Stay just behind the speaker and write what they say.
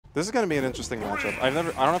This is going to be an interesting matchup. I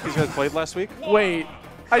don't know if these guys played last week. Wait.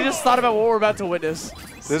 I just thought about what we're about to witness.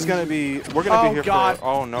 This is going to be, we're going to be here God. for,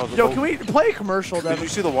 oh no. Yo, can we play a commercial, Devin? Did you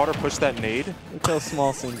see the water push that nade? Look how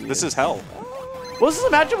small Sinji This is hell. Well, this is a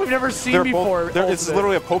matchup we've never seen before. It's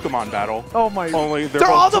literally a Pokemon battle. Oh my god. Only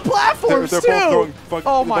they're on the platforms, they're too. both throwing,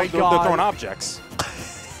 oh my god. They're throwing objects.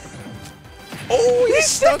 Oh, he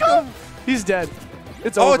stuck him. He's dead.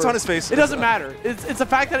 It's over. It's on his face. It doesn't matter. It's the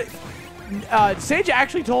fact that Sage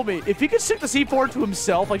actually told me if he could stick the C4 to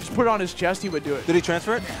himself, like just put it on his chest, he would do it. Did he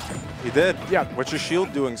transfer it? He did. Yeah. What's your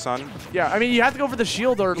shield doing, son? Yeah, I mean, you have to go for the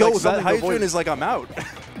shield or Yo, like that hydrant is like, I'm out.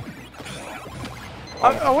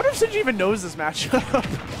 I wonder if Sinji even knows this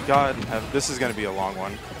matchup. God, this is going to be a long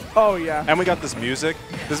one. Oh, yeah. And we got this music.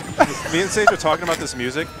 Me and Sage are talking about this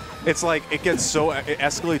music. It's like, it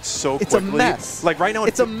escalates so quickly. It's a mess. Like right now,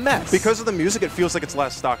 it's a mess. Because of the music, it feels like it's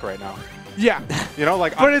last stock right now. Yeah. You know,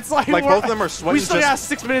 like, but it's like both of them are sweating. We still got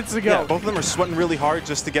 6 minutes to go. Yeah, both of them are sweating really hard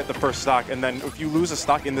just to get the first stock. And then if you lose a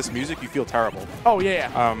stock in this music, you feel terrible. Oh, yeah.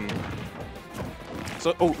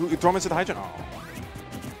 So, throw him into the hydrant. Oh.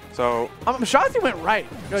 So I'm shocked he went right.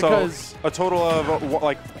 Because a total of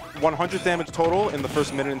like 100 damage total in the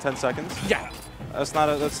first minute and 10 seconds. Yeah. That's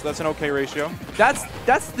not that's an okay ratio. That's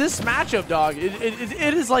this matchup, dog.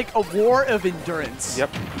 It is like a war of endurance. Yep.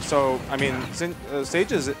 So I mean,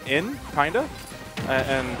 Sage is in kinda,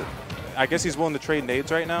 and I guess he's willing to trade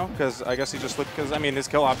nades right now because I guess he just because I mean his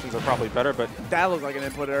kill options are probably better, but that looks like an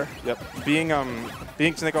input error. Yep. Being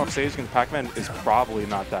Snake off stage against PacMan is probably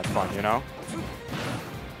not that fun, you know.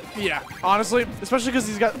 Yeah, honestly, especially because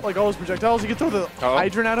he's got like all those projectiles. You can throw the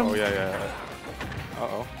hydrant at him. Oh yeah.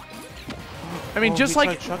 Uh-oh. I mean, just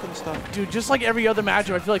like, stuff. Dude, just like every other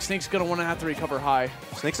matchup, I feel like Snake's gonna want to have to recover high.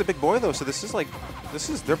 Snake's a big boy though, so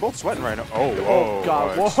they're both sweating right now. Oh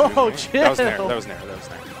God, whoa, chill. That was Nair.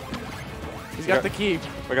 He's got the key.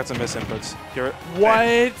 We got some misinputs. Hear it?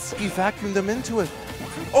 What? He vacuumed them into it.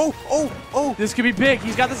 Oh. This could be big.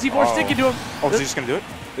 He's got the C4 sticking to him. Oh, so he's just gonna do it?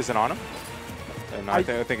 Is it on him? And I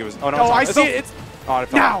think it was. Oh no! Oh, I see it. It's it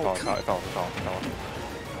fell. now. It fell.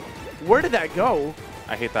 Where did that go?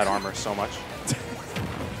 I hate that armor so much.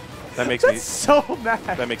 That makes me so mad.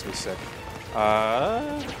 That makes me sick. Ooh,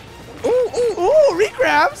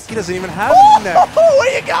 regrabs. He doesn't even have a neck. Oh,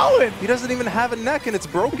 where you going? He doesn't even have a neck, and it's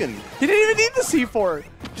broken. He didn't even need the C4.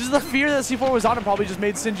 Just the fear that C4 was on him probably just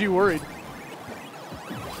made Sinji worried.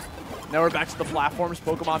 Now we're back to the platforms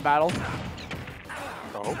Pokemon battle.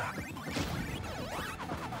 Oh.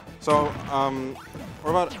 So,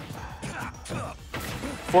 we're about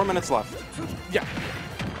 4 minutes left. Yeah.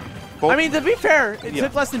 I mean, to be fair, it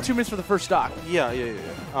took less than 2 minutes for the first stock. Yeah.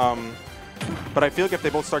 But I feel like if they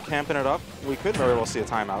both start camping it up, we could very well see a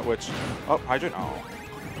timeout, which... Oh, hydrant? Oh.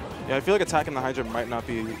 Yeah, I feel like attacking the hydrant might not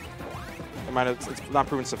be... It's not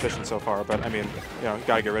proven sufficient so far, but I mean, you know, you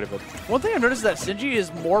gotta get rid of it. One thing I've noticed is that Sinji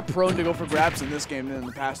is more prone to go for grabs in this game than in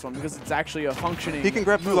the past one because it's actually a functioning. He can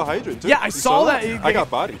grab through the hydrant too. Yeah, I saw that. I got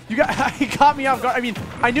bodied. He got me off guard. I mean,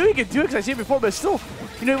 I knew he could do it because I seen it before, but still,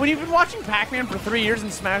 you know, when you've been watching PacMan for 3 years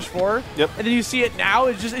in Smash 4, and then you see it now,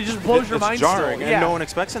 it just blows your mind. It's jarring, still. and no one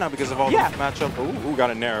expects it now because of all the matchup. Ooh,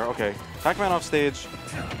 got a Nair. Okay, PacMan off stage.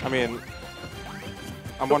 I mean,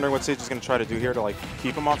 I'm wondering what Sage is going to try to do here to like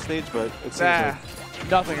keep him off stage, but it seems like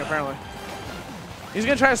nothing apparently. He's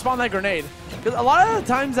gonna try to spawn that grenade. Because a lot of the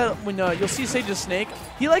times that when you'll see Sage's Snake,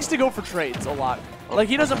 he likes to go for trades a lot. Like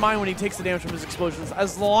he doesn't mind when he takes the damage from his explosions,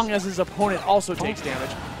 as long as his opponent also takes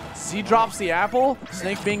damage. Z drops the apple.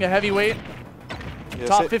 Snake being a heavyweight,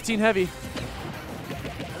 top 15 heavy.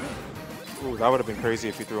 Ooh, that would have been crazy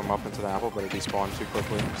if he threw him up into the apple, but it despawned too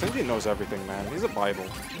quickly. Sinji knows everything, man. He's a Bible.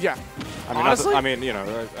 Yeah. I mean, honestly, you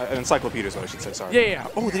know, an encyclopedia is what I should say. Sorry. Yeah.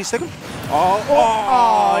 Oh, did he stick him?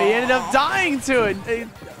 Oh, he ended up dying to it.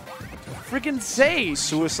 Freaking Sage.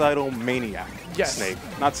 Suicidal maniac. Yes. Snake.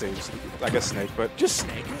 Not Sage. I guess Snake, but just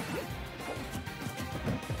Snake.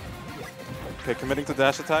 Okay, committing to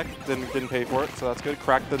dash attack. Didn't pay for it, so that's good.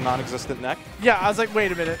 Cracked the non-existent neck. Yeah, I was like,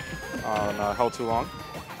 wait a minute. No, held too long.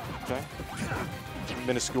 Okay.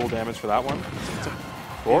 Minuscule damage for that one.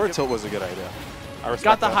 Or tilt was a good idea. I respect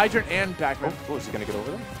Got the that. hydrant and PacMan. Oh, is he going to get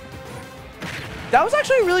over there? That was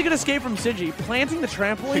actually a really good escape from Sinji. Planting the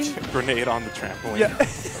trampoline. Grenade on the trampoline. Yeah.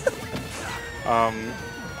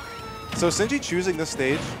 So Sinji choosing this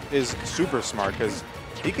stage is super smart because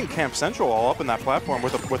he can camp central all up in that platform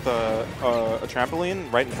with a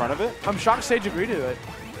trampoline right in front of it. I'm shocked Sage agreed to it.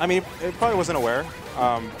 I mean, it probably wasn't aware.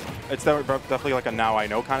 It's definitely like a now I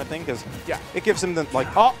know kind of thing because it gives him the like.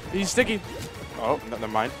 Oh, he's sticky. Oh, never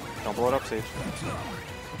mind. Don't blow it up, Sage.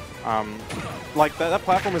 Like that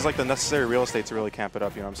platform is like the necessary real estate to really camp it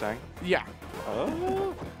up. You know what I'm saying? Yeah.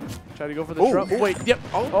 Try to go for the drop. Wait, yep.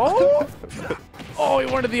 Oh, he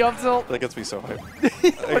wanted the up tilt. That gets me so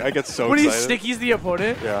hyped. I get so when excited. When he stickies the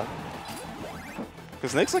opponent. Yeah.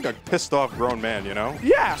 Because Nick's like a pissed off grown man, you know?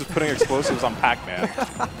 Yeah. Just putting explosives on PacMan.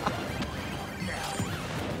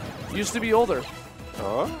 Used to be older.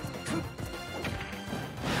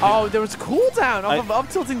 Oh, there was a cooldown off of up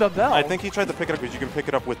tilting the bell. I think he tried to pick it up because you can pick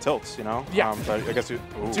it up with tilts, you know? Yeah. But I guess too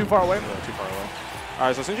far away? Yeah, too far away. All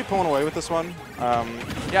right, so Sinji pulling away with this one.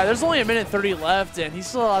 Yeah, there's only 1:30 left, and he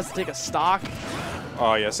still has to take a stock.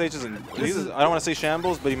 Oh, yeah, Sage is in... I don't want to say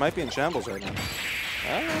shambles, but he might be in shambles right now.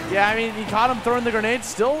 Yeah, I mean, he caught him throwing the grenade,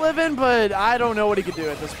 still living, but I don't know what he could do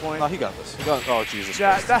at this point. No, he got this. Oh, Jesus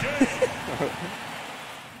Christ. Christ.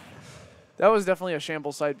 That was definitely a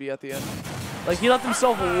shambles side B at the end. Like, he left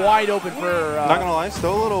himself wide open for... Not gonna lie,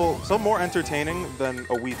 still more entertaining than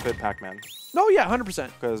a Wii Fit PacMan. No, yeah, 100%.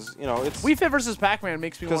 Because, you know, it's... Wii Fit versus PacMan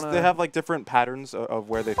makes me want to... Because they have, like, different patterns of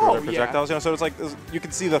where they throw their projectiles, you know, so it's like, you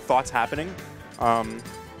can see the thoughts happening. And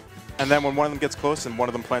then when one of them gets close and one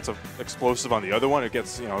of them plants an explosive on the other one, it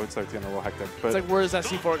gets, you know, it's like getting a little hectic. But it's like, where is that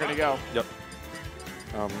C4 going to go? Yep.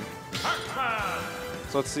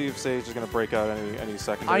 So let's see if Sage is going to break out any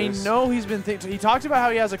secondaries. I know he's been thinking... He talked about how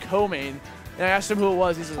he has a co-main. And I asked him who it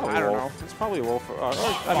was. He says, I don't know. It's probably a Wolf.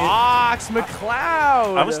 Fox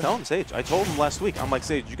McCloud. I was telling Sage. I told him last week. I'm like,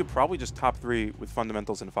 Sage, you could probably just top 3 with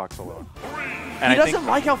fundamentals in Fox alone. And he doesn't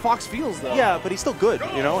like how Fox feels, though. Yeah, but he's still good,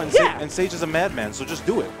 you know? And Sage is a madman, so just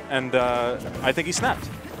do it. And I think he snapped.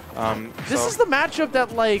 This is the matchup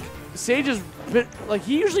that, like, Sage is... Like,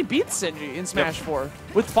 he usually beats Sinji in Smash 4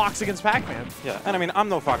 with Fox against PacMan. Yeah, and I mean, I'm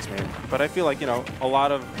no Fox main, but I feel like, you know, a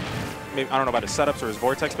lot of... Maybe, I don't know about his setups or his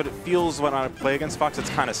vortex, but it feels when I play against Fox, it's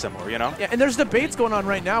kind of similar, you know? Yeah, and there's debates going on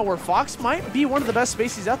right now where Fox might be one of the best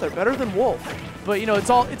spacies out there, better than Wolf. But, you know,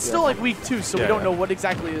 it's still like week 2, so we don't know what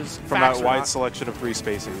exactly is from that wide selection of 3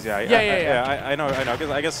 spacies. Yeah, I know.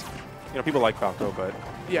 I guess, you know, people like Falco, but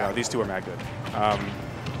you know, these two are mad good.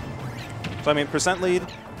 So, I mean, percent lead,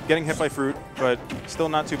 getting hit by Fruit, but still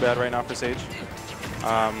not too bad right now for Sage.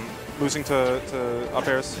 Losing to up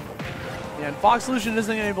airs. Yeah, and Fox Solution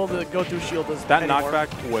isn't able to go through shield as that anymore.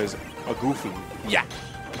 knockback was a goofy. Yeah.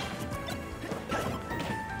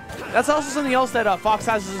 That's also something else that Fox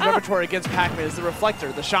has in his repertoire against PacMan is the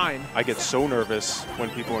reflector, the shine. I get so nervous when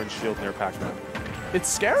people are in shield near PacMan. It's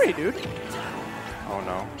scary, dude. Oh,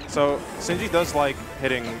 no. So, Sinji does like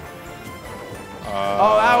hitting...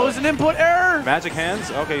 oh, that was an input error! Magic hands?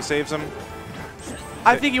 Okay, saves him.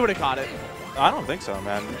 I think he would have caught it. I don't think so,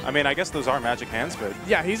 man. I mean, I guess those are magic hands, but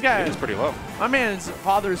yeah, he's pretty low. My man's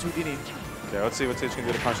father is Houdini. Yeah, let's see what Sage can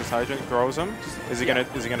do to Conscious Hydrant. Throws him. Is he gonna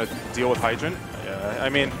deal with Hydrant? Yeah, I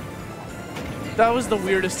mean, that was the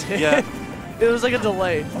weirdest hit. Yeah, it was like a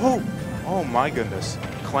delay. Oh my goodness,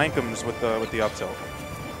 Clankums with the up tilt.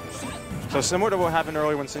 So similar to what happened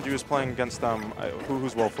earlier when Sinji was playing against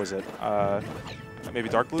whose Wolf was it? Maybe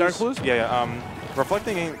Dark Blues. Dark Blues? Yeah.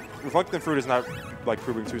 Reflecting Fruit is not like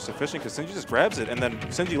proving too sufficient because Sinji just grabs it, and then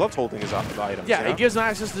Sinji loves holding his items. Yeah, you know? It gives him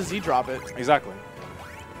access to Z-drop it. Exactly.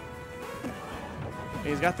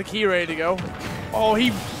 He's got the key ready to go. Oh,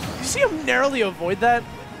 you see him narrowly avoid that?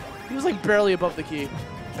 He was like barely above the key.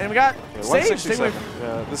 And we got Sage.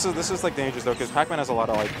 Yeah, this is like dangerous though because PacMan has a lot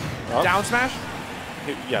of like down smash.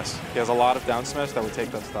 Yes, he has a lot of down smash that would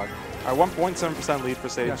take that stock. All right, 1.7% lead for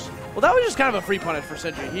Sage. Yeah. Well, that was just kind of a free punish for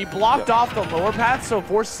Sinji. He blocked off the lower path, so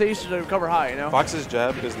forced Sage to recover high, you know? Fox's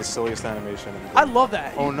jab is the silliest animation. I love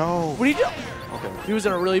that. Oh, no. What did he do? Okay. He was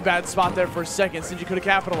in a really bad spot there for a second. Sinji could have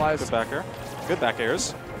capitalized. Good back air. Good back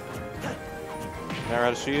airs. Nair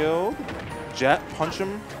out of shield. Jet, punch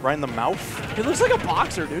him right in the mouth. He looks like a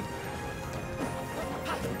boxer, dude.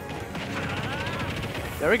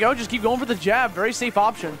 There we go. Just keep going for the jab. Very safe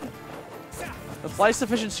option. Apply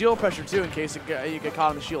sufficient shield pressure, too, in case you get caught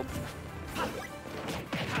on the shield.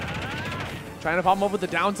 Trying to pop him up with the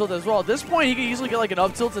down tilt as well. At this point, he could easily get like an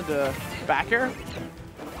up tilt into back air.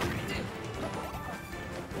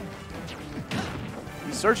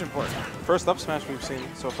 He's searching for it. First up smash we've seen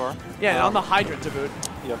so far. Yeah, and on the hydrant to boot.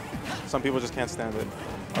 Yep. Some people just can't stand it.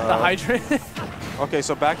 The hydrant. Okay,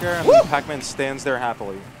 so back air, and then PacMan stands there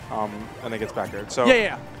happily, and then gets back aired. So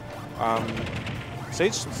yeah.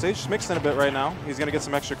 Sage mixed in a bit right now. He's gonna get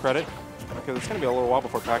some extra credit because it's gonna be a little while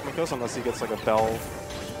before PacMan kills, unless he gets like a bell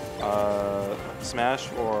smash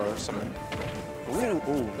or some.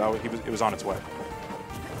 Ooh! It was on its way.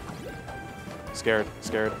 Scared.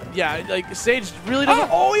 Yeah, like Sage really doesn't.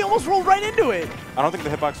 Oh, he almost rolled right into it. I don't think the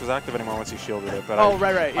hitbox was active anymore once he shielded it. But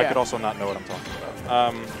right. Yeah. I could also not know what I'm talking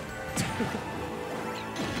about.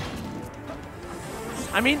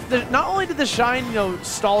 I mean, not only did the shine,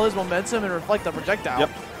 stall his momentum and reflect the projectile, Yep.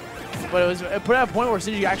 but it put at a point where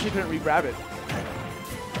Sinji actually couldn't re-grab it.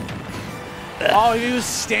 Oh, he was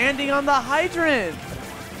standing on the hydrant.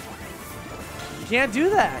 You can't do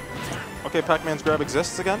that. Okay, PacMan's grab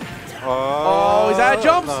exists again. Oh, is that a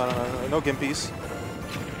jump? No gimpies.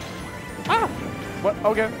 Ah. What?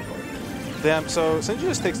 Okay. Damn, so Sinji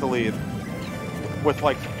just takes the lead with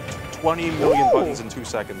like 20 million buttons in 2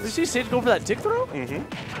 seconds. Did you see Sage go for that tick throw?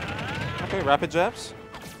 Mm-hmm. Okay, rapid jabs.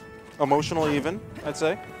 Emotional even, I'd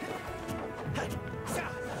say.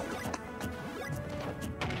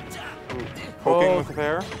 Ooh, poking with the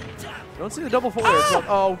pair. Don't see the double forward.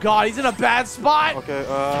 Oh god, he's in a bad spot. Okay,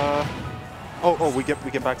 oh, we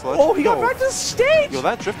get back to ledge. Oh, he got back to the stage. Yo,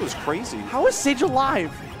 that drift was crazy. How is Sage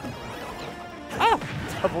alive?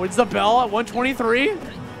 Avoids the bell at 123.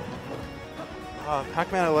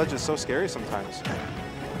 PacMan at ledge is so scary sometimes.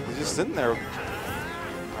 He's just sitting there.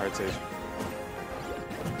 All right, Sage.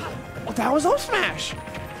 Oh, that was up smash.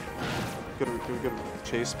 Good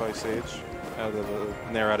chase by Sage.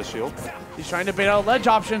 Nair out of shield. He's trying to bait out a ledge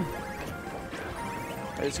option.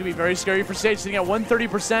 It's going to be very scary for Sage, sitting at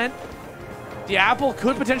 130%. The apple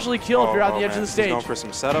could potentially kill if you're on the edge of the stage. He's going for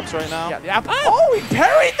some setups right now. Yeah, the apple. Oh, he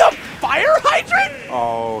parried the fire hydrant?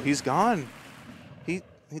 Oh, he's gone. He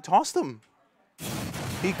tossed him.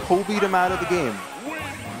 He Kobe'd him out of the game.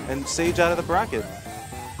 And Sage out of the bracket.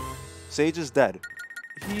 Sage is dead.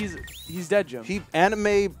 He's dead, Jim. He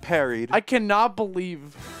anime parried. I cannot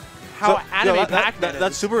believe how anime PacMan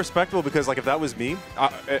That's super respectable because, like, if that was me,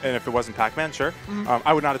 and if it wasn't PacMan, sure,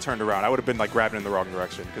 I would not have turned around. I would have been, like, grabbing in the wrong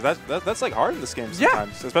direction because that's like hard in this game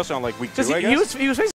sometimes, especially on, like, week 2, I guess. He was facing